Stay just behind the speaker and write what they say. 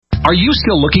Are you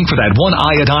still looking for that one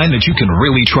iodine that you can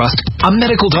really trust? A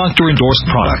medical doctor-endorsed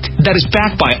product that is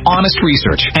backed by honest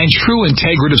research and true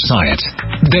integrative science?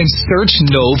 Then search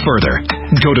no further.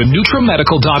 Go to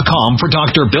NutriMedical.com for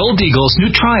Dr. Bill Deagle's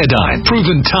NutrioDine,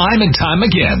 proven time and time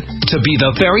again to be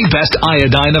the very best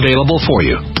iodine available for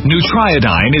you.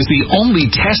 NutrioDine is the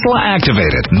only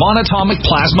Tesla-activated monatomic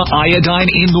plasma iodine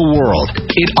in the world.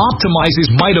 It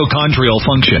optimizes mitochondrial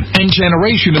function and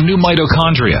generation of new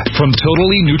mitochondria, from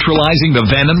totally neutralizing the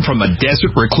venom from a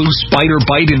desert recluse spider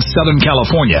bite in Southern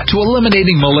California to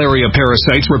eliminating malaria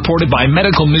parasites reported by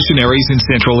medical missionaries in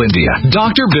Central India.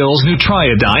 Dr. Bill's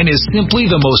NutrioDine is simply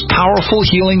the most powerful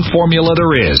healing formula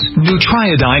there is.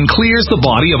 NutrioDine clears the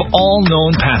body of all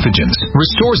known pathogens,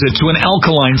 restores it to an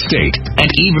alkaline state, and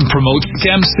even promotes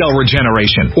stem cell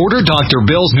regeneration. Order Dr.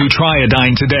 Bill's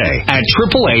NutrioDine today at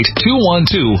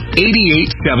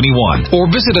 888-212-8871 or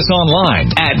visit us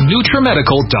online at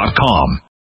NutriMedical.com.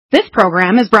 This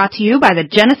program is brought to you by the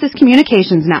Genesis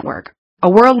Communications Network,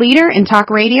 a world leader in talk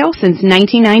radio since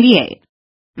 1998.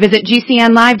 Visit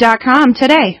GCNlive.com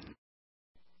today.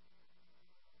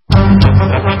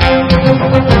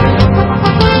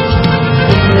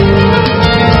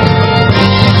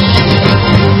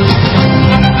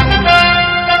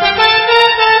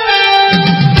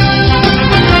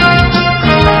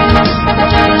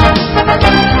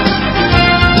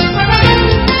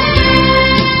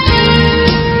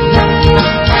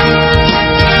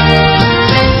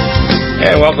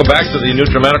 And welcome back to the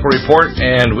NutriMedical Report,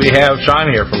 and we have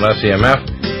Sean here from LessEMF.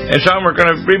 And Sean, we're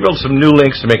going to rebuild some new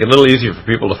links to make it a little easier for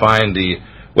people to find the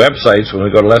websites when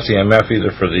we go to LessEMF, either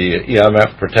for the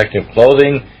EMF protective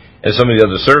clothing and some of the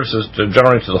other services, to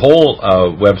generate to the whole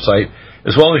website.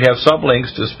 As well, we have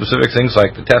sublinks to specific things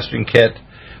like the testing kit,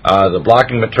 the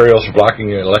blocking materials for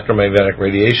blocking electromagnetic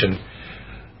radiation.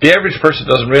 The average person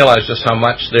doesn't realize just how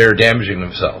much they're damaging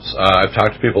themselves. I've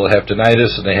talked to people that have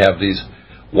tinnitus, and they have these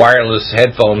wireless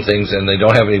headphone things, and they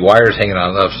don't have any wires hanging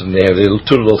on them, and they have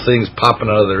two little things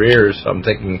popping out of their ears. So I'm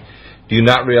thinking, do you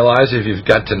not realize if you've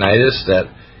got tinnitus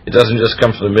that it doesn't just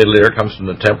come from the middle ear, it comes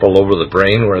from the temporal lobe of the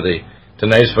brain, where the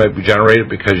tinnitus might be generated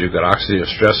because you've got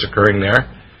oxidative stress occurring there?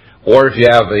 Or if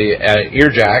you have an ear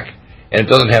jack and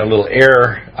it doesn't have a little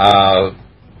air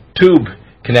tube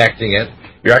connecting it,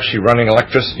 you're actually running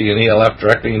electricity and ELF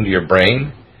directly into your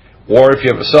brain. Or if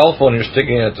you have a cell phone, you're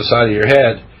sticking it at the side of your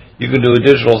head, you can do a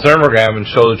digital thermogram and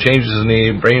show the changes in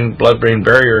the blood-brain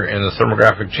barrier and the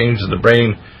thermographic changes in the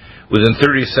brain within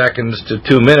 30 seconds to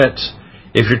 2 minutes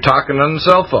if you're talking on the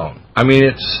cell phone. I mean,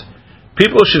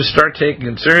 people should start taking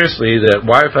it seriously that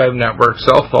Wi-Fi networks,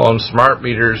 cell phones, smart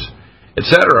meters,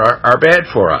 etc. are bad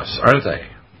for us, aren't they?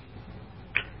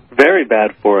 Very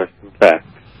bad for us, in fact.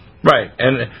 Right,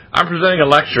 and I'm presenting a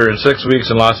lecture in 6 weeks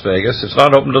in Las Vegas. It's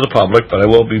not open to the public, but I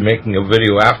will be making a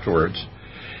video afterwards.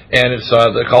 And it's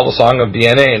called The Song of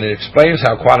DNA, and it explains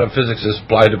how quantum physics is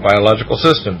applied to biological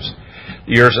systems.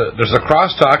 There's a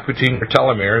crosstalk between your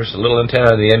telomeres, a little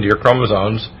antenna at the end of your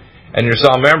chromosomes, and your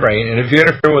cell membrane, and if you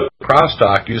interfere with the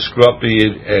crosstalk, you screw up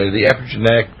the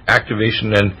epigenetic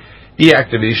activation and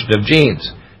deactivation of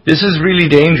genes. This is really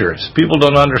dangerous. People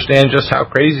don't understand just how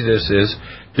crazy this is.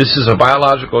 This is a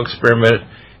biological experiment,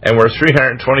 and we're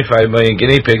 325 million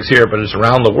guinea pigs here, but it's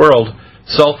around the world.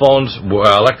 Cell phones,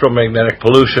 electromagnetic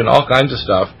pollution, all kinds of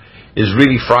stuff is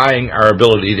really frying our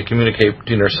ability to communicate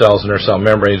between our cells and our cell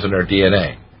membranes and our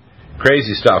DNA.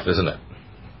 Crazy stuff, isn't it?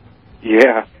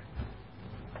 Yeah.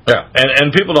 Yeah,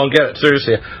 and people don't get it.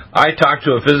 Seriously, I talked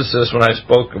to a physicist when I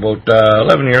spoke about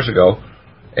 11 years ago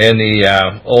in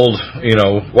the old,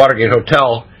 Watergate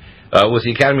Hotel with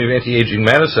the Academy of Anti-Aging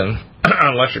Medicine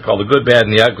on a lecture called The Good, Bad,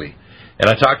 and the Ugly. And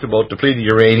I talked about depleted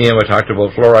uranium, I talked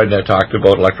about fluoride, and I talked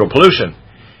about electropollution.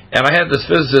 And I had this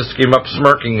physicist came up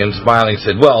smirking and smiling and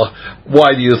said, well,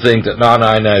 why do you think that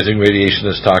non-ionizing radiation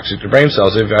is toxic to brain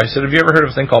cells? I said, have you ever heard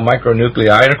of a thing called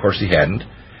micronuclei? And of course he hadn't.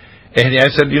 And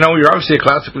I said, you're obviously a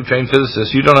classically trained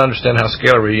physicist. You don't understand how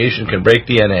scalar radiation can break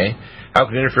DNA, how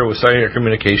it can interfere with cellular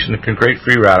communication, it can create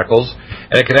free radicals,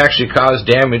 and it can actually cause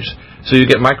damage so you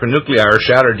get micronuclei or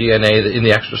shattered DNA in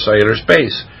the extracellular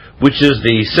space, which is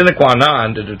the sine qua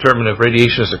non to determine if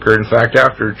radiation has occurred. In fact,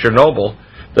 after Chernobyl,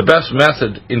 the best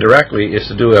method indirectly is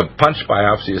to do a punch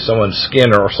biopsy of someone's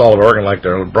skin or a solid organ like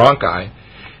their bronchi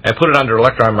and put it under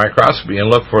electron microscopy and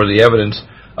look for the evidence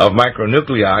of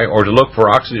micronuclei, or to look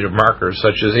for oxidative markers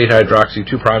such as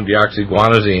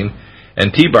 8-hydroxy-2'-deoxyguanosine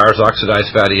and T-bars,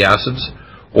 oxidized fatty acids,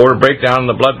 or to break down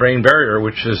the blood-brain barrier,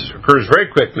 which occurs very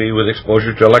quickly with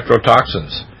exposure to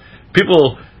electrotoxins.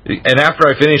 People And after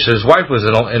I finished, his wife was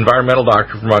an environmental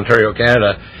doctor from Ontario,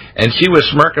 Canada, and she was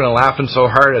smirking and laughing so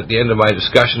hard at the end of my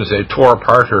discussion as they tore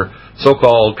apart her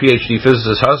so-called PhD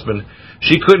physicist husband,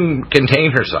 she couldn't contain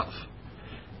herself.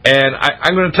 And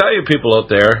I'm going to tell you, people out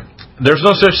there, there's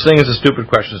no such thing as a stupid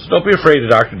question. So don't be afraid of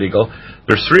Dr. Deagle.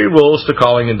 There's 3 rules to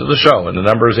calling into the show, and the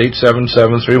number is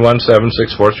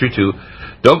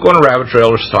 877-317-6432. Don't go on a rabbit trail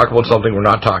or talk about something we're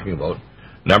not talking about.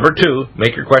 Number 2,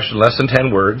 make your question less than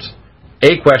 10 words.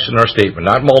 A question or statement,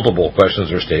 not multiple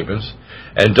questions or statements.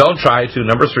 And don't try to,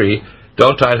 number 3,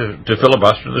 don't try to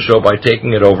filibuster the show by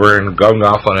taking it over and going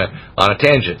off on a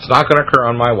tangent. It's not going to occur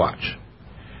on my watch.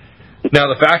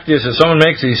 Now, the fact is, if someone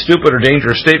makes a stupid or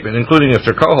dangerous statement, including if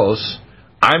they're co-hosts,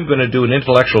 I'm going to do an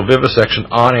intellectual vivisection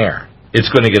on air. It's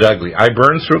going to get ugly. I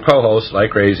burn through co-hosts like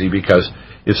crazy because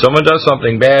if someone does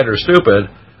something bad or stupid,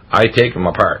 I take them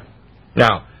apart.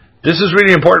 Now, this is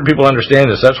really important people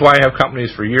understand this. That's why I have companies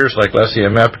for years like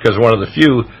LessEMF, because one of the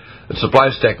few that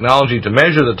supplies technology to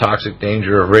measure the toxic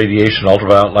danger of radiation,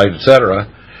 ultraviolet light, etc.,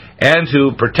 and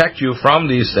to protect you from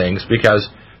these things, because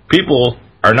people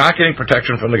are not getting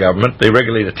protection from the government. They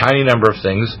regulate a tiny number of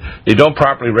things. They don't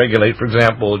properly regulate. For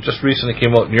example, just recently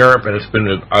came out in Europe, and it's been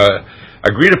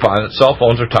agreed upon that cell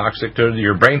phones are toxic to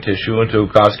your brain tissue and to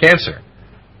cause cancer.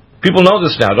 People know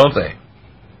this now, don't they?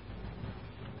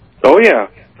 Oh, yeah.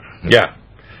 Yeah.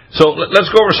 So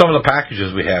let's go over some of the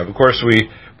packages we have. Of course, we're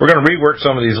going to rework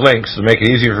some of these links to make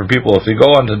it easier for people. If you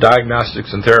go on to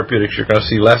Diagnostics and Therapeutics, you're going to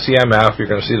see LessEMF, you're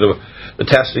going to see the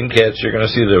testing kits, you're going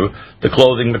to see the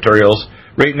clothing materials.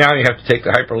 Right now, you have to take the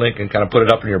hyperlink and kind of put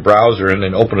it up in your browser and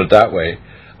then open it that way.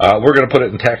 We're going to put it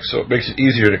in text, so it makes it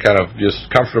easier to kind of just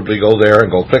comfortably go there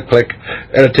and go click, click,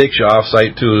 and it takes you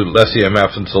off-site to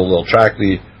LessEMF, and so they'll track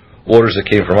the orders that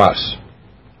came from us.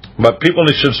 But people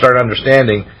should start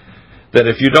understanding that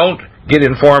if you don't get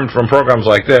informed from programs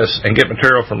like this and get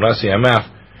material from LessEMF,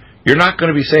 you're not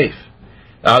going to be safe.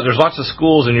 There's lots of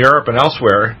schools in Europe and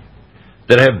elsewhere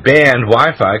that have banned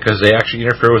Wi-Fi because they actually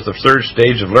interfere with the third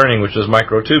stage of learning, which is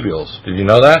microtubules. Did you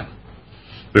know that?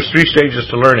 There's 3 stages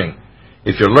to learning.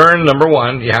 If you learn, number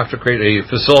 1, you have to create a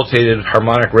facilitated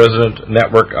harmonic resonant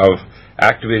network of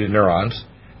activated neurons.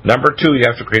 Number 2, you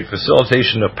have to create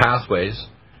facilitation of pathways,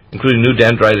 including new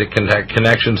dendritic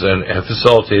connections and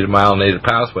facilitated myelinated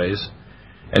pathways.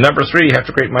 And number 3, you have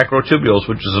to create microtubules,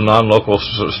 which is a non-local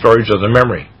storage of the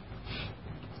memory.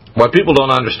 What people don't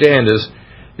understand is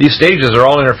these stages are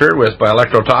all interfered with by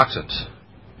electrotoxins.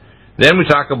 Then we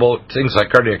talk about things like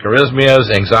cardiac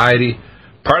arrhythmias, anxiety.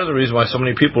 Part of the reason why so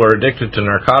many people are addicted to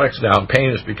narcotics now and pain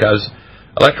is because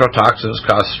electrotoxins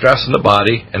cause stress in the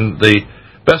body, and the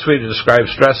best way to describe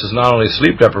stress is not only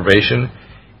sleep deprivation,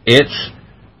 it's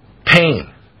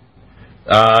pain.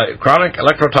 Chronic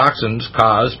electrotoxins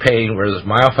cause pain, whether it's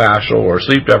myofascial or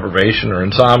sleep deprivation or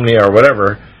insomnia or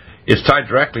whatever. It's tied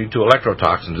directly to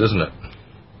electrotoxins, isn't it?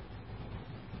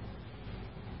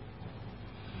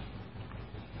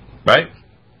 Right?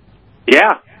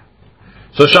 Yeah.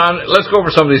 So, Sean, let's go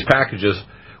over some of these packages.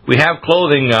 We have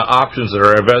clothing options that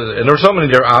are, and there are so many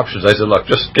different options. I said, look,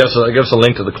 just give us a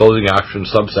link to the clothing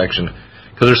options subsection,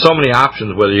 because there's so many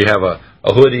options, whether you have a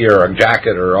hoodie or a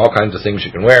jacket or all kinds of things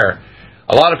you can wear.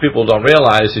 A lot of people don't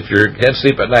realize if you can't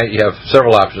sleep at night, you have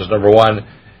several options. Number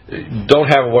 1, don't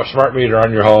have a smart meter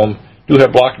on your home. Do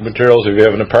have blocking materials. If you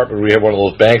have an apartment where you have one of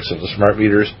those banks of the smart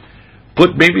meters,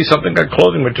 put maybe something like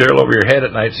clothing material over your head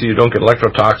at night so you don't get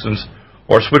electrotoxins,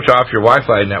 or switch off your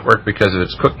Wi-Fi network, because if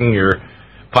it's cooking your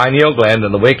pineal gland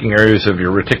and the waking areas of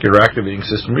your reticular activating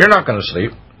system, you're not going to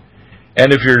sleep.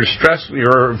 And if you're stressed,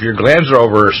 if your glands are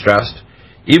overstressed,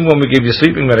 even when we give you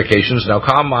sleeping medications, now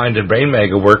Calm Mind and Brain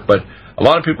Mega work, but a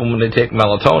lot of people, when they take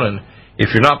melatonin,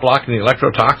 if you're not blocking the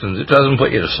electrotoxins, it doesn't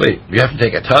put you to sleep. You have to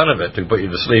take a ton of it to put you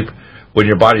to sleep when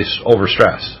your body's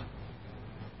overstressed.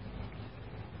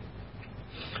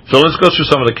 So let's go through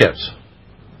some of the kits.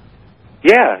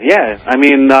 Yeah. I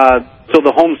mean, so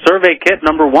the home survey kit,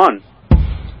 number 1.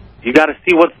 You got to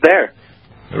see what's there.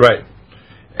 Right.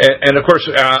 And of course,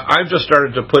 I've just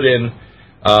started to put in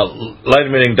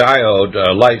light-emitting diode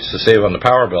lights to save on the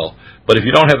power bill. But if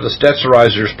you don't have the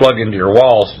Stetzerizers plug into your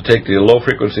walls to take the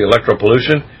low-frequency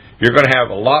electropollution, you're going to have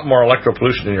a lot more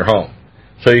electropollution in your home.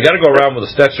 So you got to go around with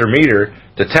a Stetzer meter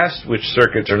to test which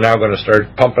circuits are now going to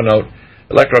start pumping out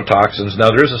electrotoxins. Now,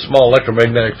 there's a small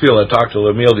electromagnetic field. I talked to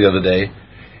Emile the other day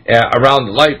around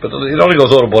the light, but it only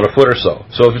goes out about a foot or so.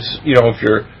 So if it's, if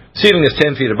your ceiling is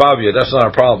 10 feet above you, that's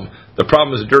not a problem. The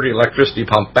problem is the dirty electricity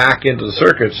pumped back into the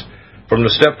circuits from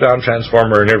the step-down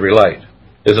transformer in every light,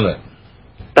 isn't it?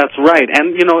 That's right.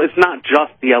 And, it's not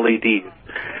just the LEDs.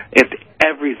 It's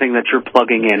everything that you're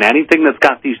plugging in. Anything that's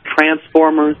got these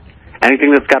transformers,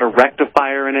 Anything that's got a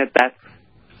rectifier in it, that's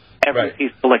every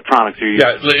piece of electronics you're using.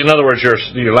 Yeah, in other words,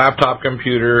 your laptop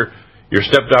computer, your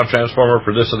step-down transformer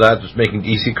for this or that that's making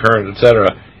DC current, etc.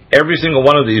 Every single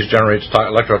one of these generates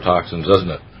electrotoxins, doesn't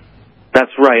it?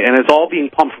 That's right, and it's all being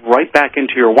pumped right back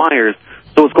into your wires,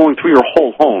 so it's going through your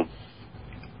whole home.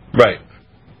 Right.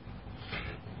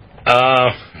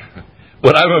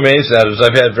 What I'm amazed at is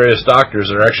I've had various doctors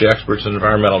that are actually experts in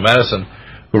environmental medicine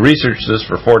who researched this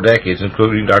for 4 decades,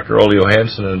 including Dr. Ole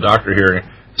Johansson and a doctor here,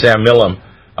 Sam Millam,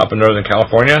 up in Northern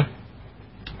California.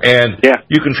 And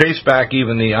you can trace back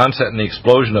even the onset and the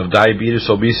explosion of diabetes,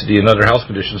 obesity, and other health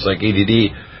conditions like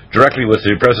ADD directly with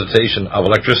the presentation of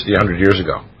electricity 100 years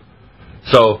ago.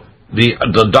 So the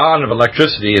dawn of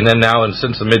electricity, and then now and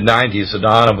since the mid-'90s, the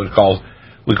dawn of what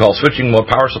we call switching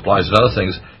mode power supplies and other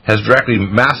things, has directly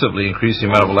massively increased the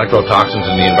amount of electrotoxins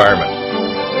in the environment.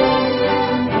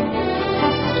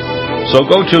 So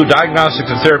go to Diagnostics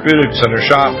and Therapeutics under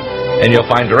shop, and you'll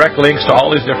find direct links to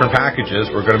all these different packages.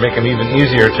 We're going to make them even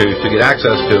easier to get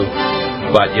access to.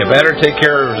 But you better take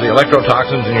care of the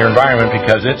electrotoxins in your environment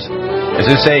because it's, as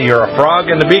they say, you're a frog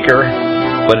in the beaker,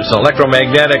 but it's an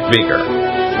electromagnetic beaker.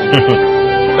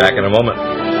 Back in a moment.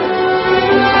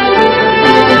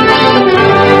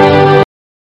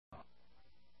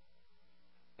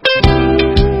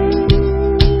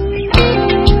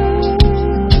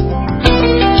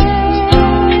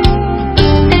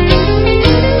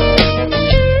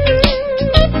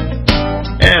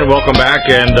 And welcome back.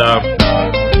 And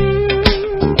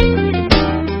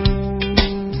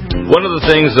one of the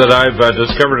things that I've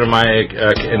discovered in my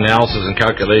analysis and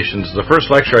calculations, the first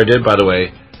lecture I did, by the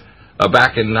way,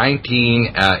 back in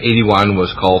 1981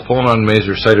 was called Phonon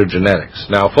Maser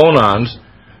Cytogenetics. Now, phonons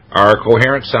are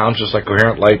coherent sounds just like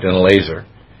coherent light and a laser.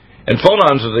 And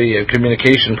phonons are the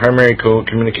primary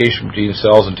communication between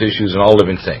cells and tissues and all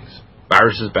living things.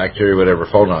 Viruses, bacteria, whatever,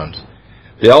 phonons.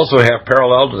 They also have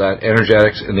parallel to that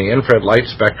energetics in the infrared light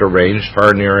spectra range,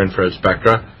 far near infrared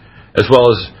spectra, as well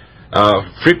as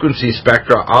frequency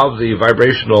spectra of the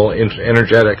vibrational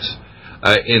energetics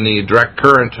in the direct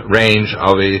current range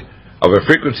of a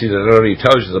frequency that already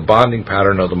tells you the bonding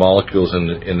pattern of the molecules in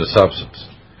the substance.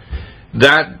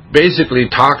 That basically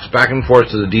talks back and forth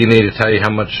to the DNA to tell you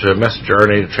how much messenger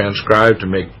RNA to transcribe to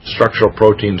make structural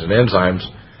proteins and enzymes.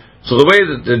 So the way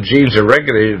that the genes are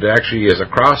regulated actually is a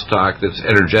crosstalk that's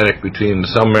energetic between the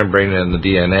cell membrane and the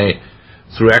DNA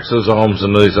through exosomes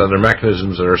and these other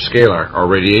mechanisms that are scalar or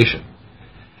radiation.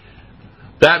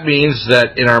 That means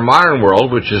that in our modern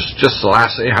world, which is just the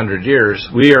last 800 years,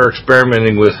 we are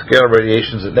experimenting with scalar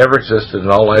radiations that never existed in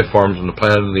all life forms on the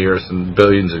planet and the Earth in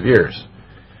billions of years.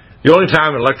 The only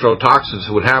time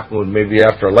electrotoxins would happen would maybe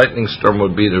after a lightning storm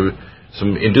would be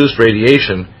some induced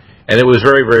radiation, and it was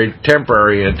very, very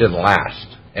temporary and it didn't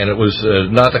last. And it was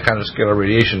not the kind of scalar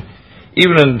radiation.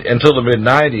 Even until the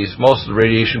mid-'90s, most of the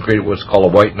radiation created what's called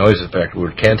a white noise effect. We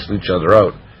would cancel each other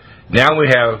out. Now we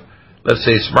have, let's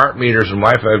say, smart meters and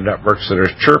Wi-Fi networks that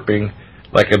are chirping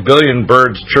like a billion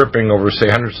birds chirping over, say,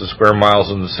 hundreds of square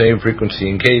miles in the same frequency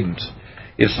and cadence.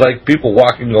 It's like people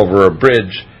walking over a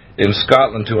bridge in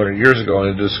Scotland 200 years ago,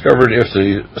 and they discovered if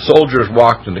the soldiers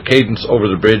walked in the cadence over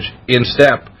the bridge in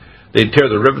step, they'd tear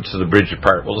the rivets of the bridge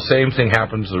apart. Well, the same thing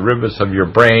happens. The rivets of your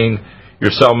brain,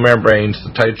 your cell membranes,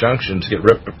 the tight junctions get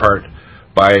ripped apart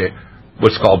by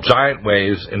what's called giant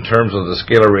waves in terms of the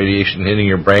scalar radiation hitting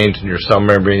your brains and your cell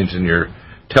membranes and your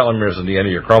telomeres at the end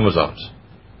of your chromosomes.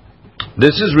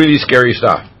 This is really scary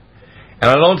stuff. And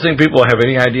I don't think people have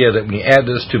any idea that when you add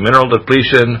this to mineral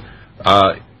depletion,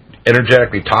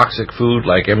 energetically toxic food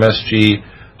like MSG,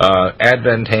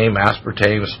 advantame,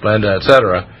 aspartame, Splenda,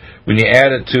 etc., when you add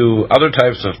it to other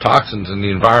types of toxins in the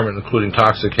environment, including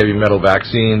toxic heavy metal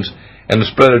vaccines and the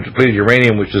spread of depleted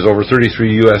uranium, which is over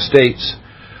 33 U.S. states,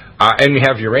 and you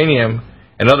have uranium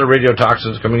and other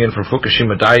radiotoxins coming in from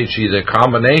Fukushima Daiichi, the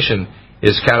combination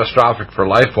is catastrophic for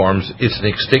life forms. It's an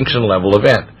extinction level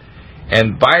event.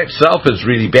 And by itself is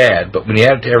really bad, but when you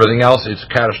add it to everything else, it's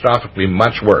catastrophically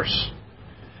much worse.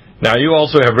 Now, you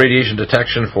also have radiation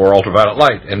detection for ultraviolet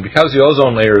light, and because the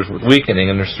ozone layer is weakening,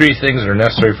 and there's 3 things that are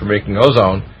necessary for making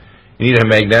ozone, you need a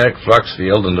magnetic flux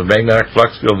field, and the magnetic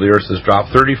flux field of the Earth has dropped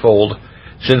 30-fold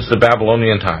since the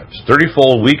Babylonian times,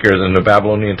 30-fold weaker than the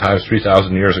Babylonian times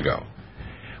 3,000 years ago.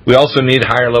 We also need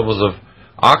higher levels of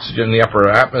oxygen in the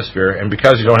upper atmosphere, and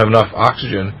because you don't have enough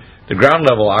oxygen, the ground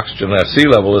level oxygen at sea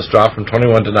level has dropped from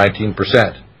 21 to 19%.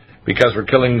 Because we're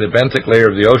killing the benthic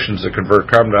layer of the oceans that convert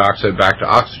carbon dioxide back to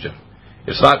oxygen.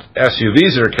 It's not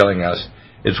SUVs that are killing us,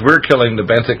 it's we're killing the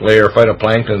benthic layer of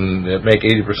phytoplankton that make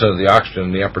 80% of the oxygen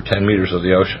in the upper 10 meters of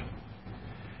the ocean.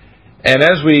 And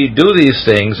as we do these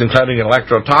things, including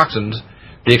electrotoxins,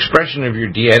 the expression of your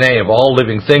DNA of all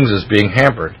living things is being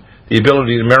hampered. The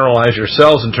ability to mineralize your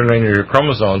cells and turn on your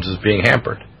chromosomes is being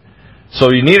hampered.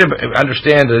 So you need to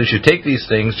understand that as you take these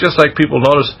things, just like people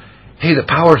notice, hey, the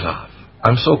power's off.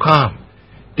 I'm so calm.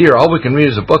 Dear, all we can read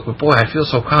is a book, but boy, I feel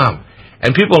so calm.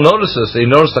 And people notice this. They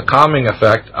notice the calming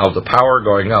effect of the power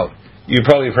going out. You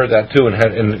probably have heard that too and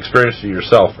experienced it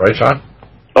yourself, right, Sean?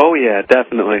 Oh, yeah,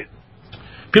 definitely.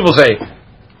 People say,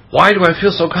 why do I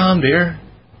feel so calm, dear?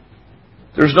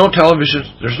 There's no television,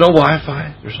 there's no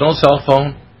Wi-Fi, there's no cell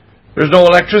phone, there's no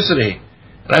electricity.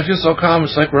 And I feel so calm,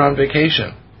 it's like we're on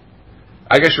vacation.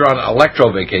 I guess you're on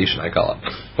electro vacation, I call it.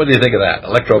 What do you think of that?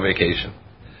 Electro vacation.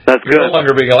 That's good. You're no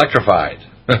longer being electrified.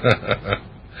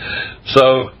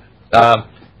 So,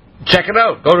 check it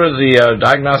out. Go to the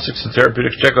Diagnostics and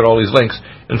Therapeutics. Check out all these links.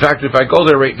 In fact, if I go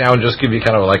there right now and just give you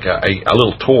kind of like a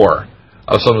little tour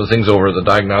of some of the things over the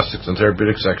Diagnostics and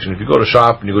Therapeutics section, if you go to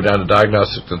shop and you go down to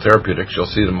Diagnostics and Therapeutics,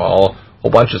 you'll see them all, a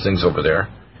whole bunch of things over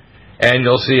there. And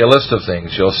you'll see a list of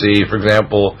things. You'll see, for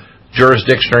example,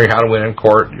 jurisdictionary, how to win in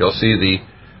court. You'll see the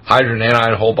hydrogen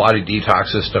anion whole body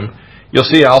detox system. You'll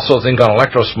see also a thing on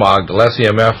electrosmog, the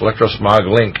LessEMF electrosmog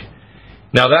link.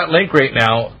 Now that link right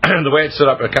now, the way it's set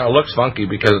up, it kind of looks funky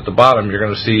because at the bottom you're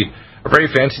going to see a very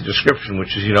fancy description,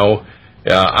 which is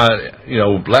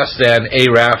less than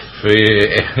AREF,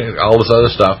 all this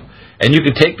other stuff, and you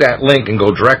can take that link and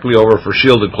go directly over for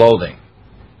shielded clothing,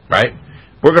 right?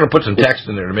 We're going to put some text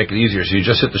in there to make it easier, so you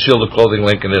just hit the shielded clothing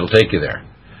link and it'll take you there.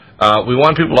 We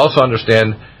want people to also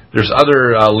understand there's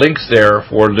other links there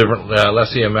for different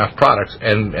LessEMF products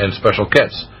and special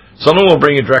kits. Some of them will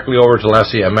bring you directly over to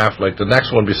LessEMF, like the next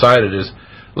one beside it is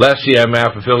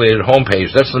LessEMF affiliated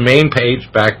homepage. That's the main page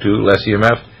back to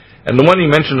LessEMF. And the one you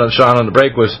mentioned, Sean, on the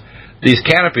break was these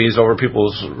Cannopies over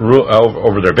people's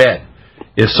over their bed.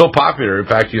 It's so popular, in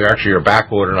fact, you actually are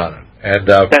backloaded on it. And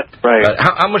that's right.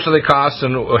 How much do they cost,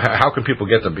 and how can people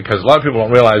get them? Because a lot of people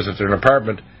don't realize if they're in an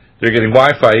apartment, they're getting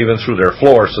Wi-Fi even through their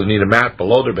floor, so they need a mat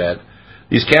below their bed.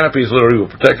 These Cannopies literally will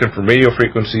protect them from radio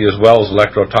frequency as well as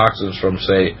electrotoxins from,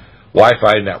 say,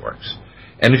 Wi-Fi networks.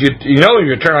 And if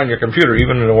you turn on your computer,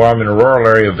 even where I'm in a rural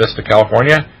area of Vista,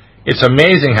 California, it's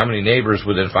amazing how many neighbors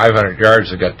within 500 yards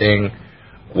have got dang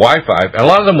Wi-Fi. And a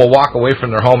lot of them will walk away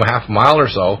from their home a half a mile or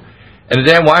so, and the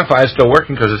damn Wi-Fi is still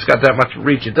working because it's got that much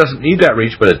reach. It doesn't need that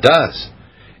reach, but it does.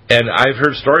 And I've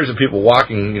heard stories of people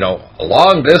walking, a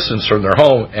long distance from their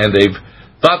home, and they've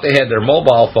thought they had their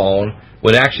mobile phone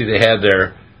when actually they had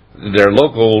their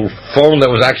local phone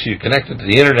that was actually connected to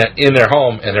the internet in their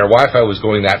home, and their Wi-Fi was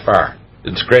going that far.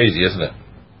 It's crazy, isn't it?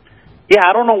 Yeah,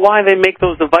 I don't know why they make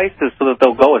those devices so that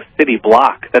they'll go a city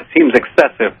block. That seems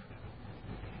excessive.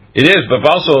 It is, but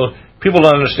also people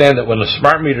don't understand that when the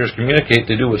smart meters communicate,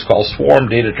 they do what's called swarm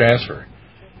data transfer.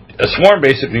 A swarm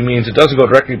basically means it doesn't go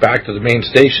directly back to the main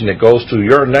station. It goes to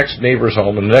your next neighbor's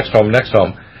home and the next home, next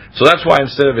home. So that's why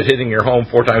instead of it hitting your home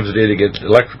 4 times a day to get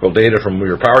electrical data from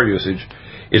your power usage,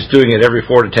 it's doing it every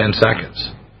 4 to 10 seconds.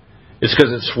 It's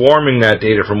because it's swarming that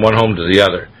data from one home to the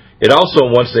other. It also,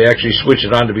 once they actually switch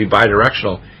it on to be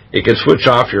bidirectional, it can switch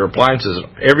off your appliances.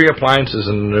 Every appliances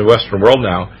in the Western world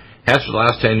now has, for the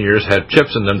last 10 years, had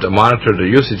chips in them to monitor the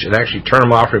usage and actually turn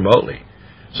them off remotely.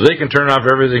 So they can turn off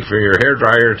everything from your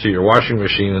hairdryer to your washing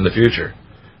machine in the future.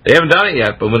 They haven't done it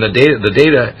yet, but when the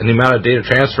data and the amount of data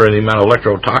transfer and the amount of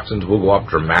electrotoxins will go up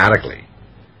dramatically.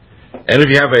 And if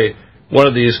you have one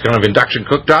of these kind of induction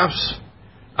cooktops,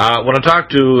 when I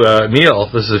talked to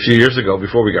Neil, this is a few years ago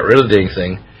before we got rid of the dang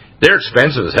thing, they're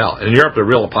expensive as hell. In Europe, they're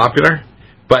real popular,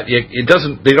 but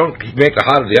they don't make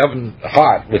the oven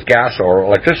hot with gas or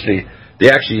electricity. They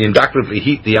actually inductively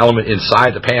heat the element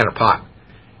inside the pan or pot,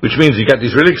 which means you got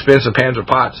these really expensive pans or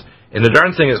pots, and the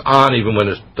darn thing is on even when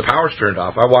the power's turned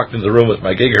off. I walked into the room with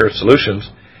my gigahertz solutions,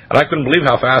 and I couldn't believe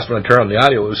how fast when I turned on the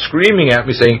audio, it was screaming at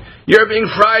me saying, "You're being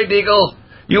fried, Deagle!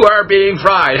 You are being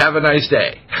fried. Have a nice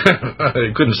day."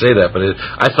 I couldn't say that, but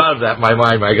I thought of that in my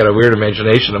mind. I got a weird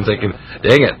imagination. I'm thinking,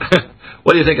 dang it.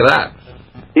 What do you think of that?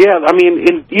 Yeah, I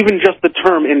mean, even just the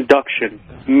term induction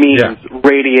means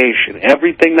radiation.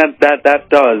 Everything that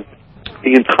does,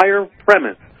 the entire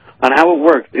premise on how it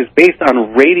works is based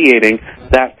on radiating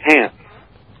that pan.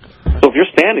 So if you're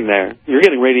standing there, you're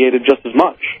getting radiated just as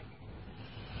much.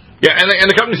 Yeah, and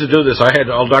the companies that do this, I had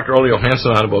Dr. Ole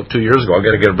Johansson on about 2 years ago. I've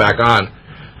got to get him back on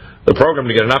the program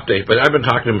to get an update, but I've been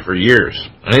talking to him for years.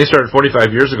 And he started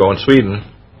 45 years ago in Sweden.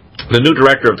 The new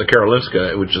director of the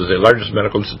Karolinska, which is the largest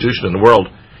medical institution in the world,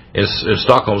 in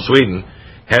Stockholm, Sweden,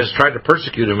 has tried to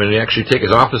persecute him and actually take his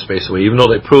office space away, even though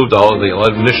they proved all of the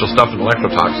initial stuff in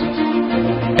electrotoxins.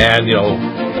 And,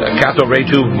 cathode ray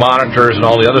tube monitors and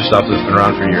all the other stuff that's been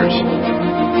around for years.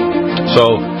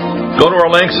 So go to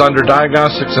our links under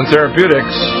Diagnostics and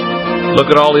Therapeutics. Look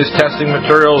at all these testing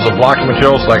materials and blocking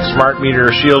materials like smart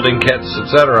meter, shielding kits,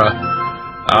 etc.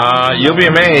 You'll be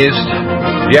amazed.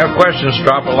 If you have questions,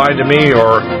 drop a line to me,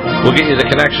 or we'll get you the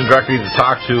connection directly to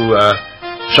talk to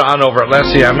Sean over at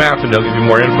LessEMF, and he'll give you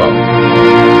more info.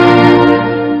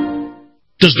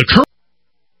 Does the current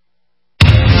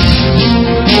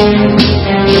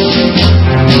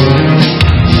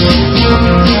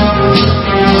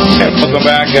welcome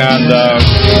back, and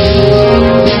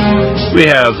we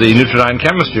have the NutrioDine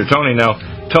chemist here, Tony. Now,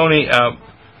 Tony,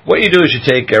 what you do is you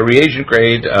take a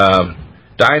reagent-grade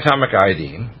diatomic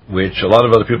iodine, which a lot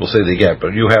of other people say they get,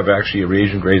 but you have actually a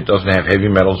reagent-grade that doesn't have heavy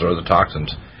metals or other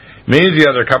toxins. Many of the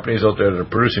other companies out there that are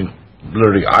producing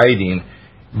literally iodine,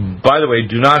 by the way,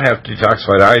 do not have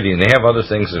detoxified iodine. They have other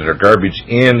things that are garbage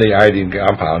in the iodine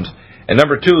compounds. And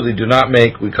number two, they do not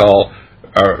make, we call,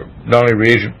 not only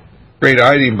reagent-grade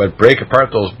iodine, but break apart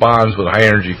those bonds with a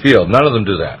high-energy field. None of them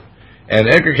do that. And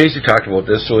Edgar Casey talked about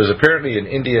this. So it was apparently an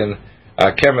Indian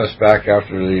chemist back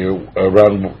after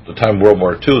around the time of World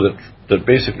War II that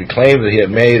basically claimed that he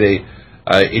had made a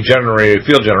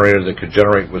field generator that could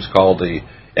generate what's called the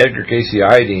Edgar Casey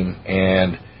iodine,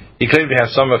 and he claimed to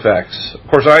have some effects. Of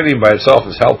course, iodine by itself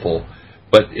is helpful,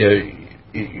 but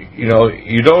you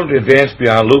don't advance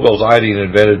beyond Lugol's iodine,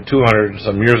 invented 200 and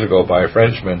some years ago by a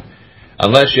Frenchman,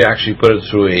 unless you actually put it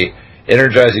through a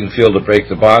energizing field to break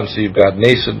the bond. So you've got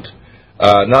nascent,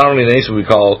 not only nascent, we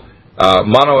call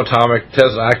monoatomic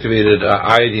Tesla-activated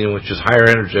iodine, which is higher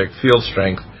energetic field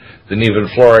strength than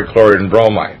even fluoride, chloride, and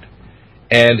bromide.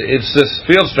 And it's this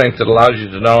field strength that allows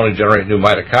you to not only generate new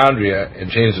mitochondria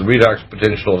and change the redox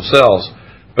potential of cells,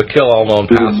 but kill all known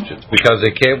pathogens, because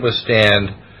they can't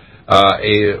withstand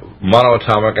a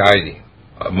monoatomic iodine.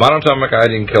 Monoatomic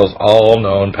iodine kills all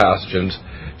known pathogens,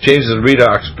 changes the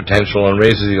redox potential, and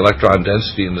raises the electron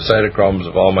density in the cytochromes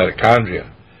of all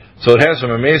mitochondria. So it has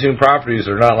some amazing properties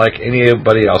that are not like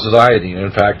anybody else's iodine.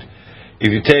 In fact, if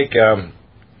you take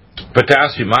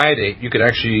potassium iodate, you can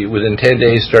actually, within 10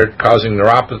 days, start causing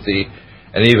neuropathy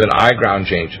and even eye ground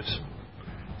changes.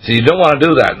 So you don't want to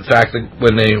do that. In fact,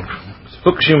 when the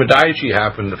Fukushima Daiichi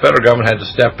happened, the federal government had to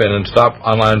step in and stop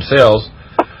online sales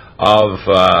of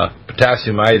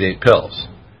potassium iodate pills.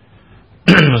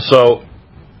 So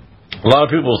a lot of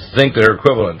people think they're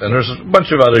equivalent, and there's a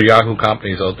bunch of other Yahoo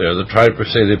companies out there that try to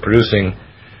say they're producing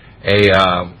a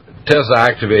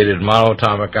Tesla-activated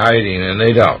monoatomic iodine, and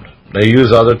they don't. They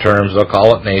use other terms. They'll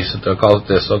call it nascent. They'll call it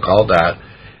this. They'll call it that.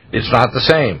 It's not the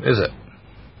same, is it?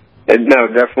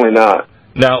 No, definitely not.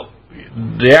 Now,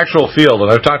 the actual field, and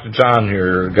I've talked to John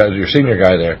here, your senior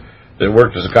guy there, that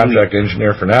worked as a contract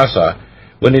engineer for NASA.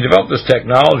 When he developed this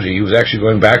technology, he was actually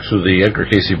going back through the Edgar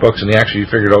Casey books, and he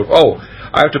actually figured out,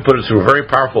 I have to put it through a very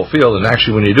powerful field, and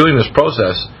actually when you're doing this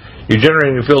process, you're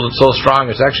generating a field that's so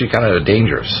strong, it's actually kind of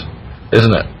dangerous,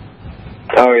 isn't it?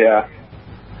 Oh, yeah.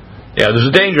 Yeah, there's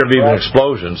a danger of even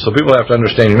explosions, so people have to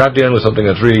understand you're not dealing with something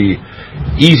that's really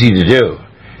easy to do.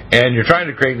 And you're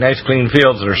trying to create nice, clean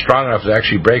fields that are strong enough that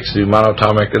actually breaks the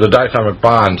diatomic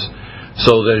bonds,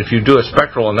 so that if you do a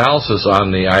spectral analysis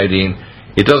on the iodine,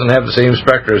 it doesn't have the same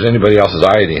spectra as anybody else's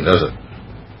iodine, does it?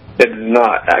 It does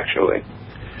not, actually.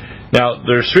 Now,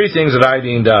 there's three things that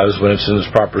iodine does when it's in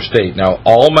its proper state. Now,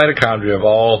 all mitochondria of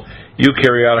all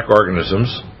eukaryotic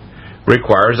organisms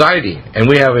requires iodine.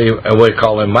 And we have what we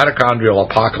call a mitochondrial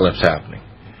apocalypse happening.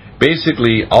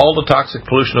 Basically, all the toxic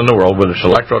pollution in the world, whether it's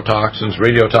electrotoxins,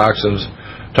 radiotoxins,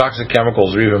 toxic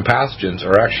chemicals, or even pathogens,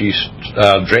 are actually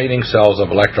draining cells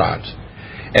of electrons.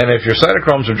 And if your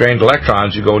cytochromes are drained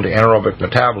electrons, you go into anaerobic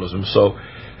metabolism. So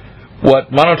what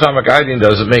monoatomic iodine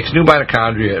does, it makes new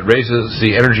mitochondria, it raises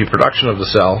the energy production of the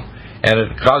cell, and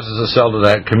it causes the cell to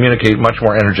communicate much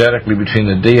more energetically between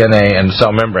the DNA and the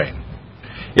cell membrane.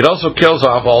 It also kills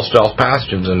off all stealth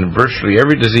pathogens, and virtually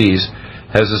every disease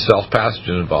has a stealth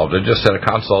pathogen involved. I just had a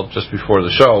consult just before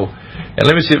the show, and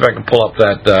let me see if I can pull up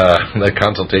that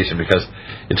consultation, because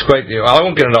it's quite, I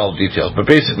won't get into all the details, but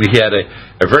basically he had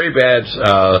a very bad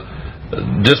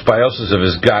dysbiosis of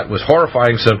his gut with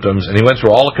horrifying symptoms, and he went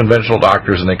through all the conventional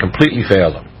doctors, and they completely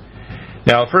failed him.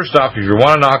 Now, first off, if you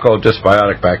want to knock out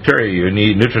dysbiotic bacteria, you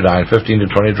need NutrioDine 15 to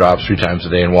 20 drops 3 times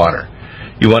a day in water.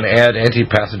 You want to add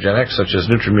antipathogenics such as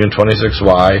Nutrimune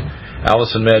 26Y,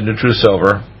 Allicin Med,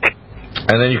 NutriSilver,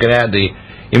 and then you can add the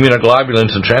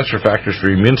immunoglobulins and transfer factors for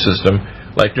your immune system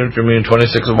like Nutrimune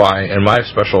 26Y and my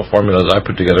special formula that I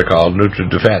put together called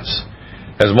NutriDefense.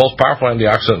 It has the most powerful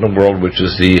antioxidant in the world, which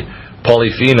is the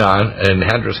polyphenol and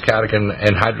anhydrous catechin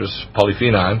and anhydrous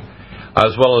polyphenol.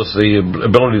 as well as the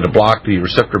ability to block the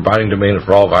receptor binding domain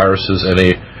for all viruses and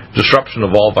a disruption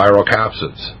of all viral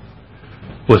capsids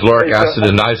with lauric acid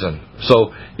and niacin.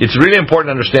 So it's really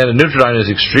important to understand that NutrioDine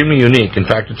is extremely unique. In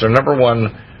fact, it's our number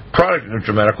one product at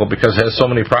NutriMedical because it has so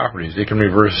many properties. It can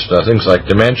reverse things like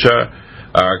dementia,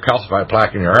 calcified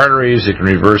plaque in your arteries. It can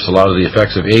reverse a lot of the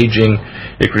effects of aging.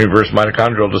 It can reverse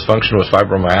mitochondrial dysfunction with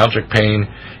fibromyalgic pain.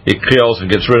 It kills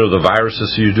and gets rid of the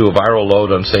viruses. So you do a viral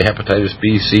load on, say, hepatitis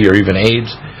B, C, or even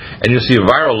AIDS, and you'll see a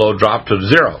viral load drop to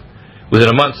 0 within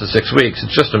a month to 6 weeks.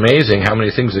 It's just amazing how many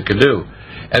things it can do.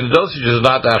 And the dosage is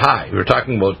not that high. We're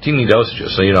talking about teeny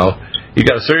dosages. So, you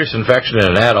got a serious infection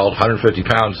in an adult, 150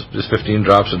 pounds, just 15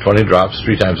 drops and 20 drops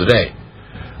 3 times a day.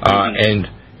 And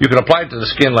you can apply it to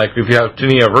the skin, like if you have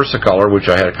tinea versicolor,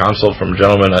 which I had a consult from a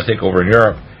gentleman, I think, over in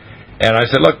Europe. And I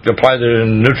said, look, apply the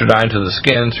NutrioDine to the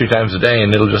skin 3 times a day,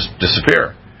 and it'll just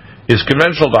disappear. His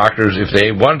conventional doctors, if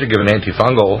they wanted to give an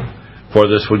antifungal for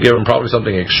this, would give him probably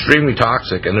something extremely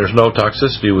toxic, and there's no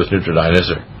toxicity with NutrioDine, is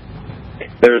there?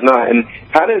 There's not. And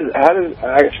how does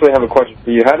I actually have a question for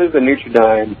you. How does the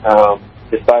NutrioDine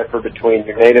decipher between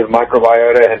your native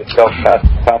microbiota and its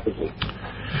pathogens?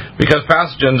 Because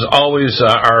pathogens always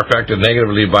are affected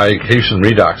negatively by Hayfson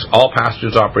redox. All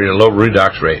pathogens operate at a low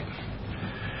redox rate.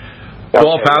 Okay.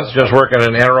 All pathogens work in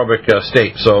an anaerobic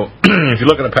state. So if you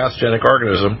look at a pathogenic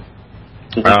organism,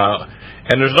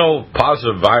 and there's no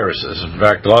positive viruses. In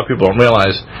fact, a lot of people don't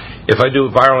realize if I do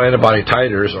viral antibody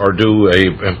titers or do a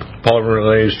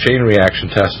polymerase chain reaction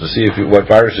test to see what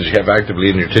viruses you have actively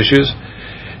in your tissues,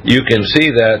 you can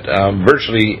see that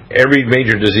virtually every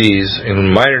major disease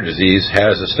and minor disease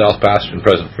has a stealth pathogen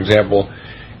present. For example,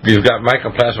 if you've got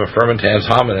Mycoplasma fermentans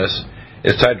hominis,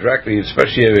 it's tied directly,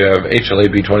 especially if you have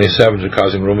HLA-B27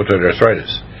 causing rheumatoid arthritis.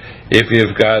 If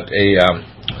you've got a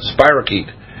spirochete,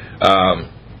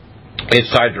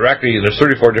 it's tied directly, and there's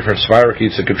 34 different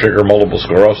spirochetes that can trigger multiple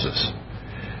sclerosis.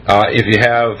 If you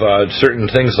have certain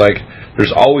things like,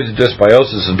 there's always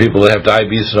dysbiosis in people that have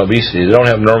diabetes and obesity. They don't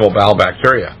have normal bowel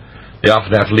bacteria. They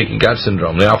often have leaky gut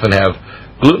syndrome. They often have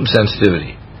gluten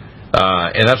sensitivity.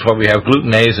 And that's why we have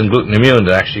glutenase and gluten immune,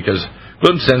 actually, because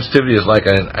gluten sensitivity is like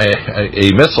a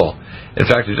missile. In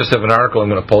fact, I just have an article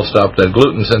I'm going to post up that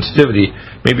gluten sensitivity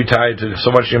may be tied to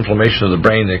so much inflammation of the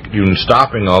brain that even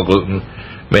stopping all gluten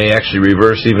may actually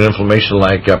reverse even inflammation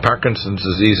like Parkinson's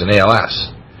disease and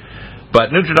ALS.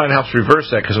 But NutrioDine helps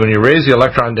reverse that because when you raise the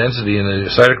electron density in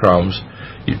the cytochromes,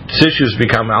 tissues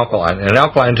become alkaline. And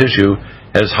alkaline tissue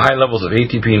has high levels of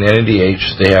ATP and NADH.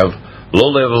 They have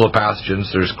low levels of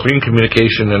pathogens. There's clean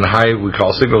communication and high, we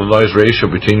call signal-to-noise ratio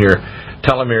between your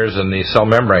telomeres and the cell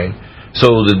membrane.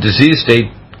 So the disease state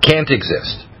can't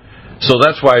exist. So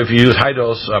that's why if you use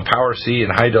high-dose Power C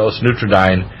and high-dose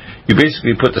NutrioDine, you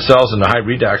basically put the cells in the high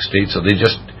redox state, so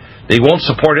they won't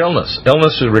support illness.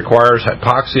 Illness requires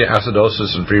hypoxia,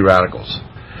 acidosis, and free radicals,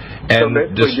 and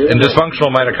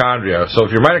dysfunctional mitochondria. So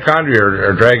if your mitochondria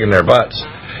are dragging their butts,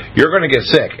 you're going to get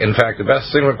sick. In fact, the best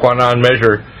sine qua non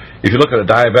measure, if you look at a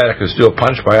diabetic, is do a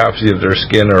punch biopsy of their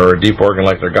skin or a deep organ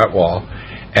like their gut wall,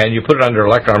 and you put it under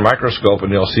electron microscope,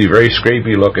 and you'll see very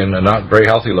scrapey looking and not very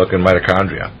healthy looking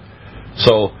mitochondria.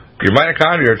 So your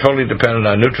mitochondria are totally dependent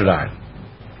on NutrioDine.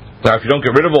 Now, if you don't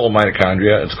get rid of old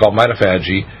mitochondria, it's called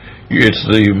mitophagy. It's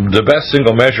the best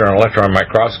single measure on electron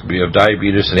microscopy of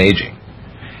diabetes and aging.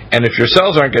 And if your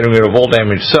cells aren't getting rid of old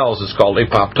damaged cells, it's called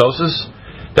apoptosis.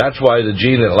 That's why the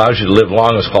gene that allows you to live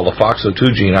long is called the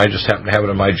FOXO2 gene. I just happen to have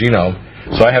it in my genome.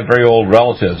 So I have very old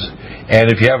relatives. And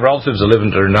if you have relatives that live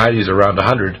into their 90s or around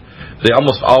 100, they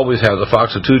almost always have the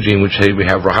FOXO2 gene, which we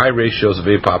have high ratios of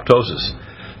apoptosis.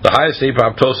 The highest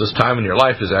apoptosis time in your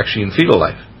life is actually in fetal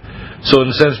life. So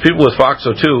in a sense, people with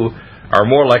FOXO2 are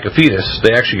more like a fetus.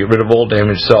 They actually get rid of old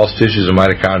damaged cells, tissues, and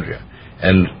mitochondria.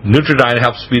 And NutrioDine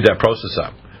helps speed that process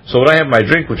up. So when I have my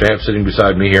drink, which I have sitting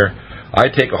beside me here, I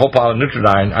take a whole pile of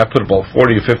NutrioDine, I put about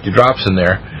 40 or 50 drops in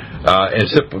there, and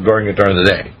sip during the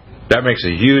day. That makes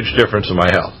a huge difference in my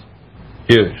health.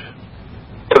 Huge.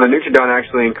 So the NutrioDine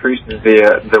actually increases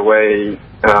the way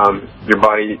your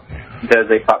body does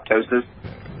apoptosis?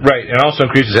 Right, and also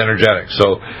increases energetics.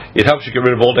 So it helps you get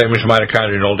rid of old damaged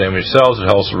mitochondria and old damaged cells. It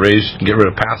helps get rid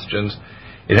of pathogens.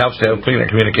 It helps to have cleaner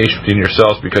communication between your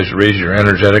cells because you raise your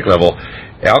energetic level.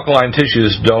 Alkaline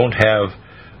tissues don't have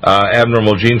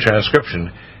abnormal gene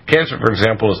transcription. Cancer, for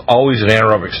example, is always in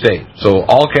anaerobic state. So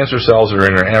all cancer cells are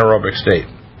in an anaerobic state.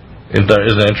 Isn't that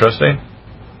interesting?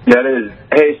 That is.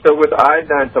 Hey, so with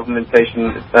iodine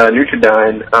supplementation,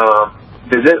 NutrioDine,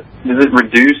 does it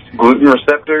reduce gluten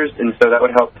receptors, and so that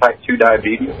would help type 2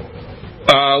 diabetes?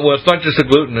 Well, it's not just the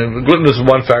gluten. Gluten is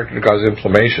one factor to cause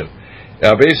inflammation.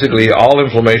 basically all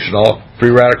inflammation, all free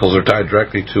radicals are tied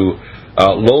directly to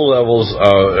high levels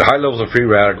of free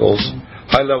radicals,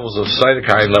 high levels of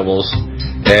cytokine levels,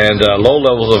 and low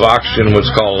levels of oxygen,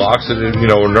 what's called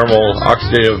normal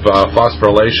oxidative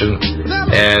phosphorylation,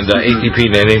 and ATP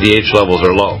and NADH levels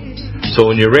are low. So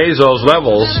when you raise those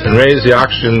levels and raise the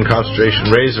oxygen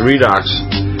concentration, raise the redox,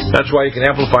 that's why you can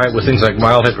amplify it with things like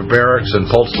mild hyperbarics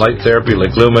and pulse light therapy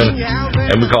like Lumen,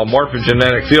 and we call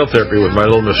morphogenetic field therapy with my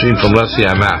little machine from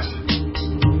LessEMF.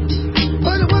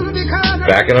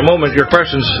 Back in a moment. Your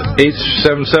questions,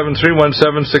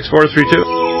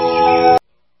 877-317-6432.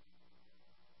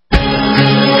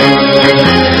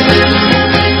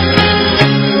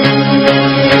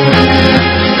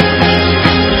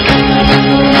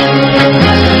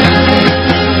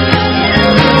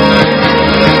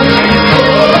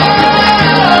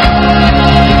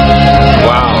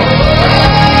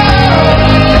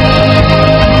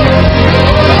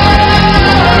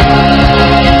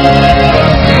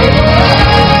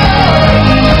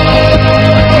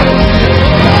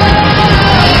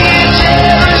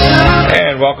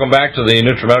 Back to the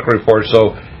NutriMedical report.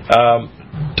 So,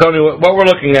 Tony, what we're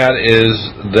looking at is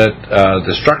that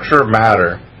the structure of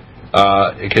matter,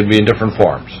 it can be in different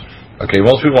forms. Okay,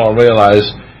 most people don't realize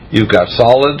you've got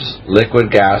solids,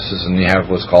 liquid, gases, and you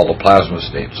have what's called a plasma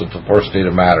state. So it's the fourth state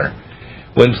of matter.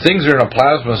 When things are in a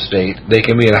plasma state, they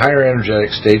can be in a higher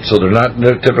energetic state, so they're not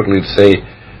typically, say,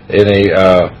 in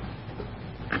a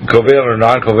covalent or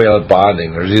non-covalent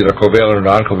bonding. There's either covalent or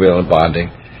non-covalent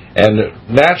bonding. And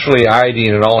naturally,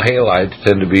 iodine and all halides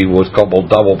tend to be what's called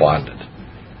double bonded,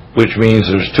 which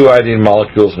means there's two iodine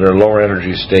molecules in their lower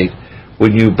energy state.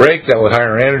 When you break that with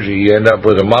higher energy, you end up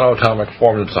with a monoatomic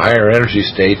form that's a higher energy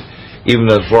state,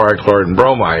 even than fluoride, chloride, and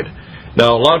bromide.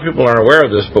 Now, a lot of people aren't aware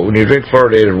of this, but when you drink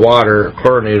fluoridated water,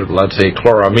 chlorinated, let's say,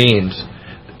 chloramines,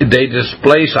 they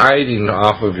displace iodine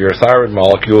off of your thyroid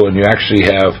molecule, and you actually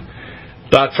have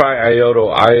not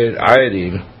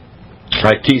triiodoiodine,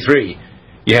 like T3.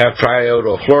 You have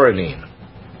triiodofluorinine.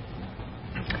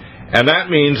 And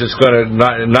that means it's going to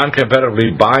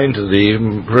non-competitively bind to the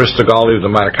Galli of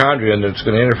the mitochondria, and it's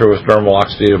going to interfere with normal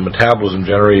oxidative metabolism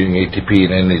generating ATP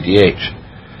and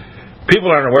NADH.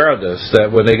 People aren't aware of this, that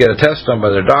when they get a test done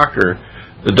by their doctor,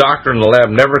 the doctor in the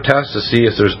lab never tests to see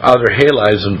if there's other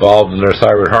halides involved in their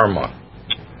thyroid hormone.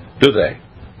 Do they?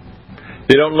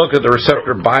 They don't look at the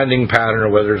receptor binding pattern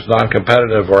or whether it's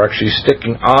non-competitive or actually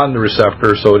sticking on the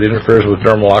receptor so it interferes with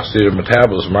normal oxidative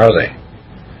metabolism, are they?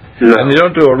 No. And they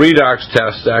don't do a redox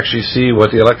test to actually see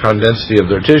what the electron density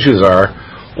of their tissues are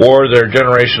or their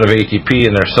generation of ATP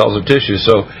in their cells and tissues.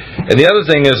 So, and the other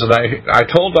thing is that I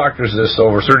told doctors this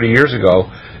over 30 years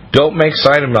ago, don't make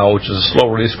Cytomel, which is a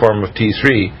slow-release form of T3.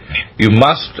 You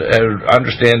must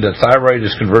understand that thyroid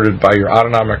is converted by your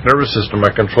autonomic nervous system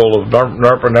by control of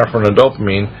norepinephrine and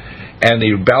dopamine, and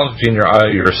the balance between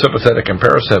your sympathetic and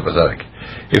parasympathetic.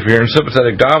 If you're in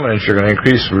sympathetic dominance, you're going to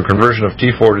increase the conversion of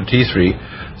T4 to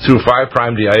T3 through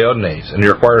 5'-deiodinase, and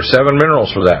you require 7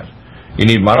 minerals for that.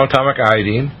 You need monoatomic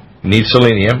iodine, you need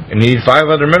selenium, and you need 5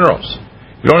 other minerals.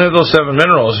 If you don't have those 7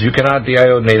 minerals, you cannot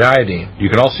deiodinate iodine. You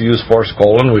can also use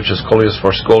forskolin, which is coleus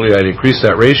forskolii, to increase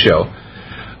that ratio.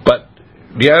 But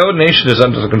deiodination is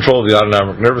under the control of the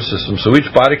autonomic nervous system, so each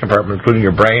body compartment, including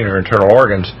your brain or internal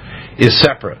organs, is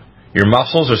separate. Your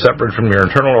muscles are separate from your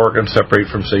internal organs, separate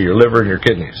from, say, your liver and your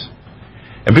kidneys.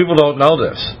 And people don't know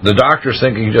this. The doctor's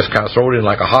thinking you just kind of throw it in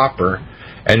like a hopper,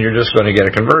 and you're just going to get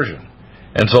a conversion.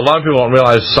 And so a lot of people don't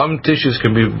realize some tissues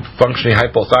can be functioning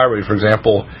hypothyroid. For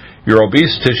example, your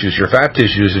obese tissues, your fat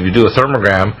tissues, if you do a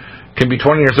thermogram, can be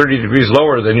 20 or 30 degrees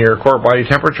lower than your core body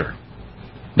temperature.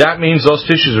 That means those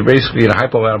tissues are basically in a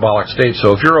hypometabolic state.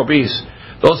 So if you're obese,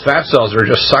 those fat cells are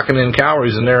just sucking in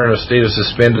calories and they're in a state of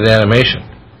suspended animation.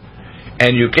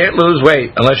 And you can't lose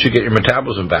weight unless you get your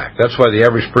metabolism back. That's why the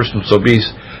average person that's obese,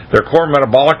 their core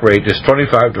metabolic rate is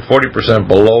 25 to 40%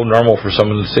 below normal for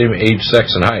someone of the same age,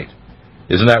 sex, and height.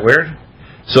 Isn't that weird?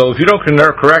 So if you don't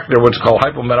correct their what's called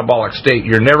hypometabolic state,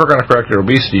 you're never going to correct their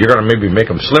obesity. You're going to maybe make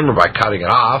them slimmer by cutting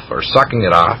it off or sucking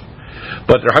it off.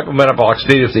 But their hypometabolic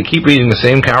state, if they keep eating the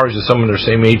same calories as someone their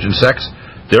same age and sex,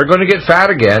 they're going to get fat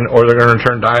again, or they're going to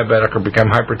turn diabetic or become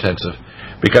hypertensive.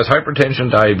 Because hypertension,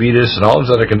 diabetes, and all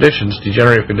those other conditions,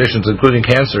 degenerative conditions, including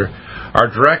cancer, are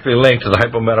directly linked to the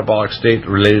hypometabolic state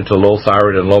related to low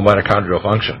thyroid and low mitochondrial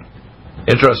function.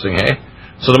 Interesting, hey?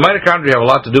 So the mitochondria have a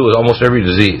lot to do with almost every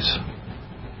disease.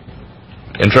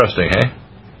 Interesting, hey?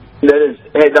 That is,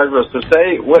 hey, Dr. Rose, so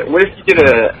say, what if you get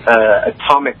a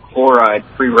atomic chloride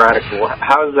free radical?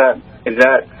 How does that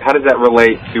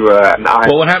relate to an ion?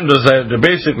 Well, what happens is that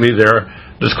basically they're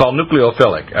that's called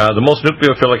nucleophilic. The most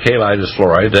nucleophilic halide is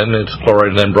fluoride, then it's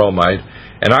chloride, and then bromide.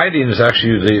 And iodine is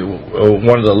actually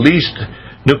one of the least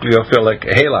nucleophilic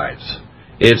halides.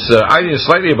 Iodine is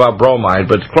slightly above bromide,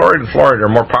 but chloride and fluoride are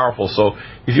more powerful. So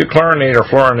if you chlorinate or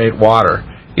fluorinate water,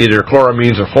 either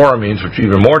chloramines or fluoramines, which are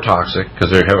even more toxic because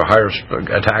they have a higher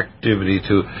activity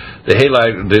to the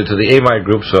halide, to the amide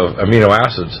groups of amino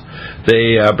acids,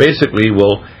 they basically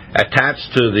will attach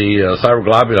to the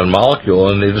thyroglobulin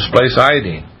molecule and they displace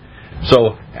iodine.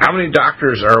 So how many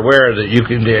doctors are aware that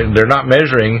they're not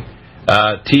measuring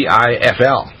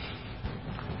TIFL?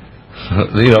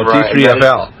 Right.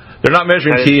 T3FL. They're not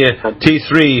measuring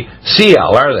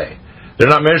T3CL, are they? They're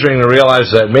not measuring to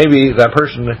realize that maybe that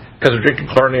person, because they're drinking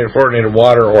chlorinated, fluorinated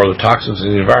water or the toxins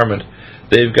in the environment,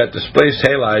 they've got displaced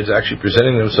halides actually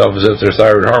presenting themselves as if they're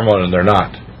thyroid hormone, and they're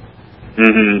not.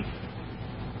 Mm-hmm.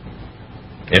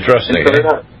 Interesting.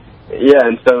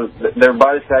 And so their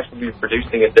bodies can actually be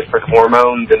producing a different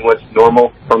hormone than what's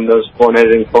normal from those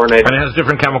fluorinated and chlorinated. And it has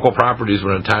different chemical properties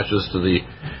when it attaches to the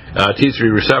T3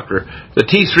 receptor. The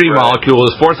T3 molecule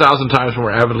is 4,000 times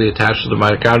more avidly attached to the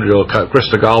mitochondrial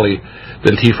crystal Golgi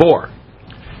than T4.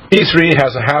 T3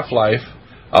 has a half-life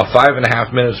of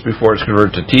 5.5 minutes before it's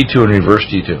converted to T2 and reverse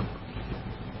T2.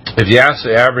 If you ask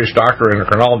the average doctor or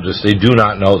endocrinologist, they do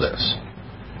not know this.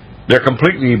 They're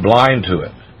completely blind to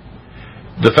it.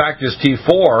 The fact is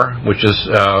T4, which is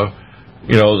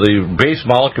the base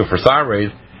molecule for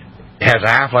thyroid, has a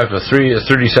half-life of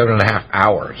 37.5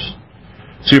 hours.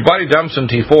 So your body dumps in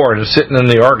T4 and it's sitting in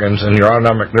the organs, and your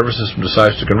autonomic nervous system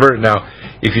decides to convert it. Now,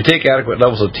 if you take adequate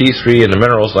levels of T3 in the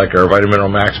minerals like our Vitamin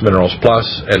Mineral Max Minerals Plus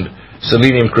and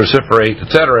selenium cruciferate,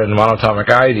 etc., and monatomic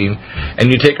iodine, and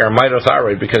you take our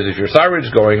mitothyroid, because if your thyroid's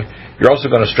going, you're also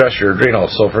going to stress your adrenals.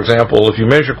 So, for example, if you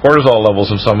measure cortisol levels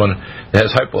in someone that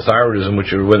has hypothyroidism,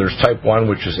 whether it's type 1,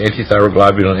 which is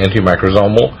antithyroglobulin,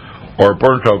 antimicrosomal, or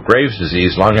burnt-out Graves'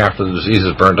 disease long after the disease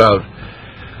is burnt out,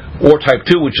 or type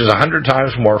 2, which is 100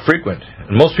 times more frequent.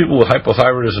 And most people with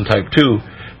hypothyroidism type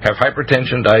 2 have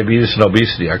hypertension, diabetes, and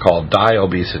obesity. I call it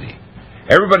di-obesity.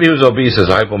 Everybody who's obese has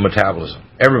hypometabolism.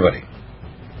 Everybody.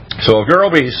 So if you're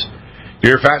obese,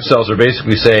 your fat cells are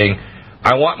basically saying,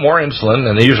 I want more insulin,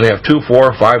 and they usually have 2,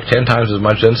 4, 5, 10 times as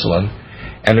much insulin,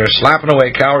 and they're slapping away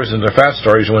calories into their fat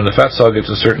storage, and when the fat cell gets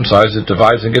a certain size, it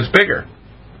divides and gets bigger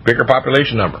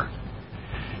population number.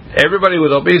 Everybody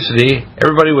with obesity,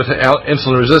 everybody with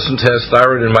insulin resistance has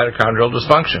thyroid and mitochondrial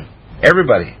dysfunction.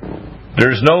 Everybody.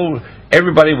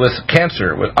 Everybody with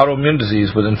cancer, with autoimmune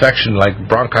disease, with infection like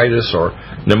bronchitis or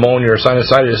pneumonia or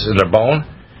sinusitis in their bone,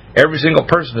 every single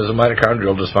person has a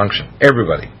mitochondrial dysfunction.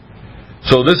 Everybody.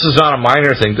 So this is not a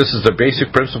minor thing. This is the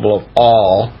basic principle of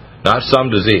all, not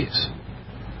some disease.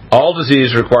 All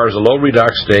disease requires a low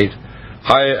redox state,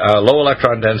 low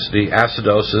electron density,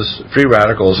 acidosis, free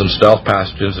radicals, and stealth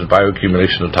pathogens and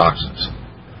bioaccumulation of toxins.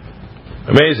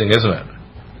 Amazing, isn't it?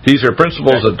 These are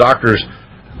principles that doctors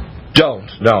don't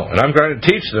know. And I'm going to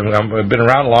teach them. I've been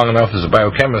around long enough as a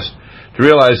biochemist to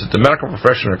realize that the medical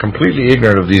profession are completely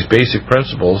ignorant of these basic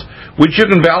principles, which you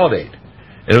can validate.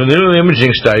 And the new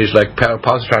imaging studies like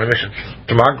positron emission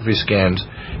tomography scans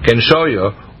can show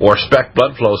you, or SPECT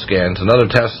blood flow scans and other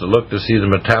tests that look to see the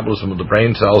metabolism of the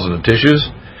brain cells and the tissues.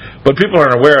 But people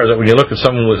aren't aware that when you look at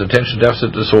someone with attention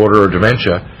deficit disorder or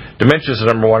dementia is the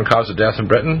number one cause of death in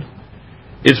Britain.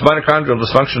 It's mitochondrial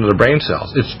dysfunction of the brain cells.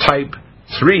 It's type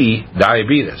 3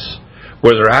 diabetes,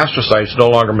 where their astrocytes no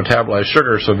longer metabolize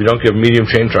sugar, so if you don't give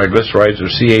medium-chain triglycerides or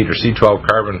C8 or C12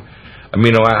 carbon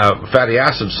fatty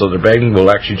acids so their brain will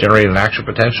actually generate an action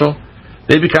potential,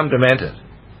 they become demented.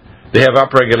 They have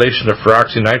upregulation of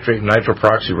peroxynitrate and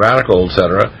nitroperoxy radical,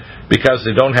 etc., because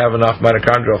they don't have enough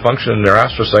mitochondrial function in their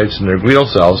astrocytes and their glial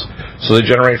cells, so they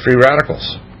generate free radicals.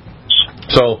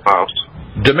 So,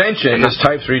 dementia is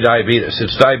type 3 diabetes.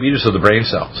 It's diabetes of the brain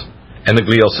cells and the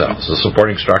glial cells, the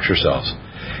supporting structure cells.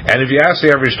 And if you ask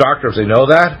the average doctor if they know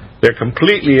that, they're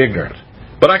completely ignorant.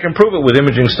 But I can prove it with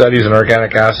imaging studies in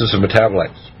organic acids and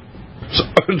metabolites. So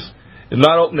it's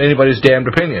not open to anybody's damned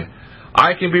opinion.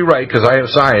 I can be right because I have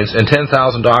science, and 10,000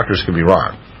 doctors can be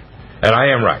wrong. And I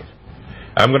am right.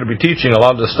 I'm going to be teaching a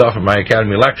lot of this stuff in my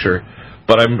Academy lecture,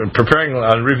 but I'm preparing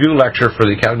a review lecture for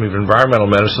the Academy of Environmental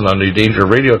Medicine on the danger of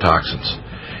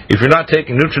radiotoxins. If you're not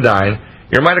taking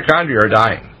NutrioDine, your mitochondria are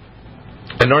dying.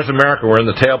 In North America, we're in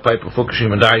the tailpipe of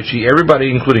Fukushima Daiichi. Everybody,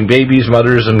 including babies,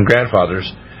 mothers, and grandfathers,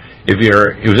 if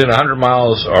you're within 100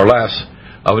 miles or less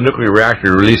of a nuclear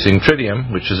reactor releasing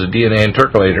tritium, which is a DNA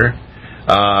intercalator,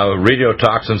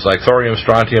 radiotoxins like thorium,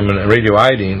 strontium, and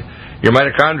radioiodine, your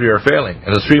mitochondria are failing.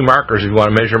 And the 3 markers, if you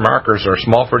want to measure markers, are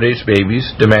small for age babies,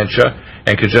 dementia,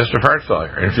 and congestive heart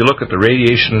failure. And if you look at the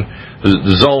radiation,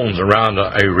 the zones around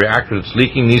a reactor that's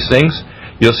leaking these things,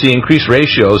 you'll see increased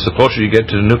ratios the closer you get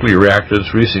to the nuclear reactor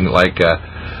that's releasing, like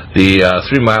the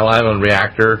 3 Mile Island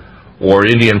reactor or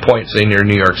Indian Point, say, near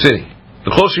New York City.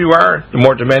 The closer you are, the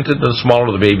more demented, the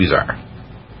smaller the babies are.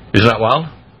 Isn't that wild?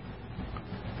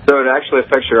 So it actually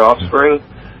affects your offspring?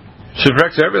 It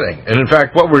affects everything. And in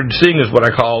fact, what we're seeing is what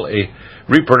I call a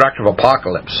reproductive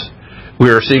apocalypse. We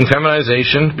are seeing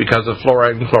feminization because of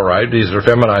fluoride and chloride. These are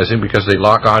feminizing because they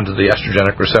lock onto the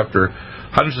estrogenic receptor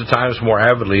hundreds of times more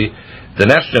avidly than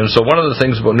estrogen. So one of the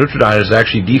things about NutrioDine is it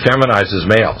actually defeminizes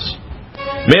males.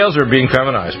 Males are being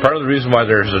feminized. Part of the reason why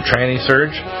there's a tranny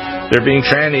surge, they're being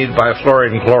trannied by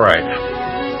fluoride and chloride.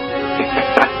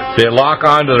 They lock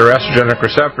onto their estrogenic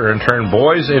receptor and turn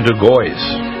boys into goys.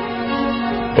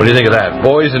 What do you think of that?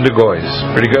 Boys into goys.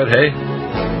 Pretty good, hey?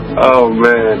 Oh,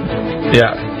 man.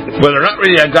 Yeah. Well, they're not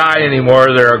really a guy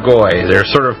anymore. They're a goy. They're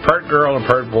sort of part girl and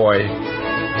part boy.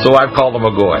 So I've called them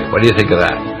a goy. What do you think of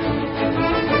that?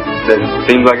 It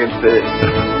seems like it's big.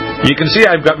 You can see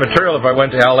I've got material. If I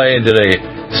went to L.A. and did a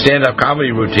stand-up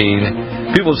comedy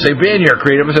routine, people would say, Ben, you're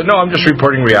creative. I said, no, I'm just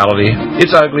reporting reality.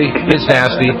 It's ugly. It's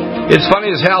nasty. It's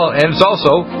funny as hell. And it's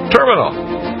also terminal.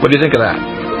 What do you think of that?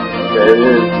 Yeah, it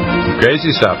is.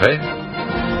 Crazy stuff, eh?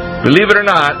 Believe it or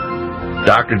not,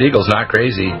 Dr. Deagle's not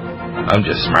crazy. I'm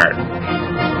just smart.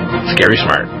 Scary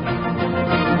smart.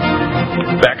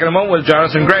 Back in a moment with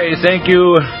Jonathan Gray. Thank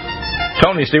you.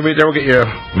 Tony, stay right there. We'll get you.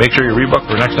 Make sure you rebook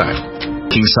for next time.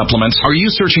 Supplements? Are you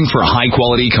searching for a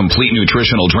high-quality, complete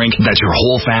nutritional drink that your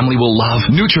whole family will love?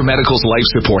 NutriMedical's Life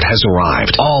Support has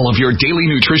arrived. All of your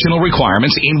daily nutritional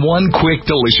requirements in one quick,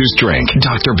 delicious drink.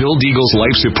 Dr. Bill Deagle's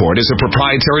Life Support is a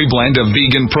proprietary blend of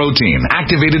vegan protein,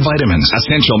 activated vitamins,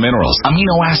 essential minerals,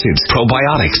 amino acids,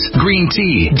 probiotics, green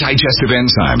tea, digestive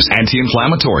enzymes,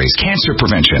 anti-inflammatories, cancer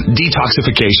prevention,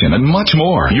 detoxification, and much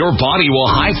more. Your body will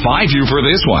high-five you for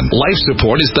this one. Life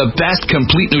Support is the best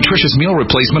complete nutritious meal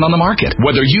replacement on the market.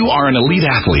 Whether you are an elite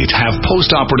athlete, have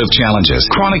post-operative challenges,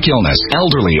 chronic illness,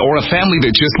 elderly, or a family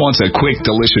that just wants a quick,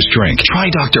 delicious drink,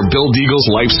 try Dr. Bill Deagle's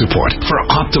Life Support for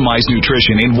optimized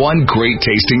nutrition in one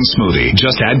great-tasting smoothie.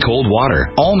 Just add cold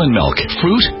water, almond milk,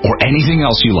 fruit, or anything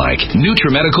else you like.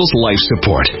 NutriMedical's Life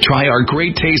Support. Try our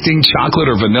great-tasting chocolate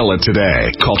or vanilla today.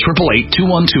 Call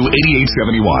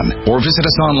 888-212-8871 or visit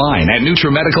us online at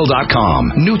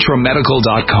NutriMedical.com.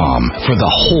 NutriMedical.com for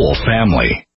the whole family.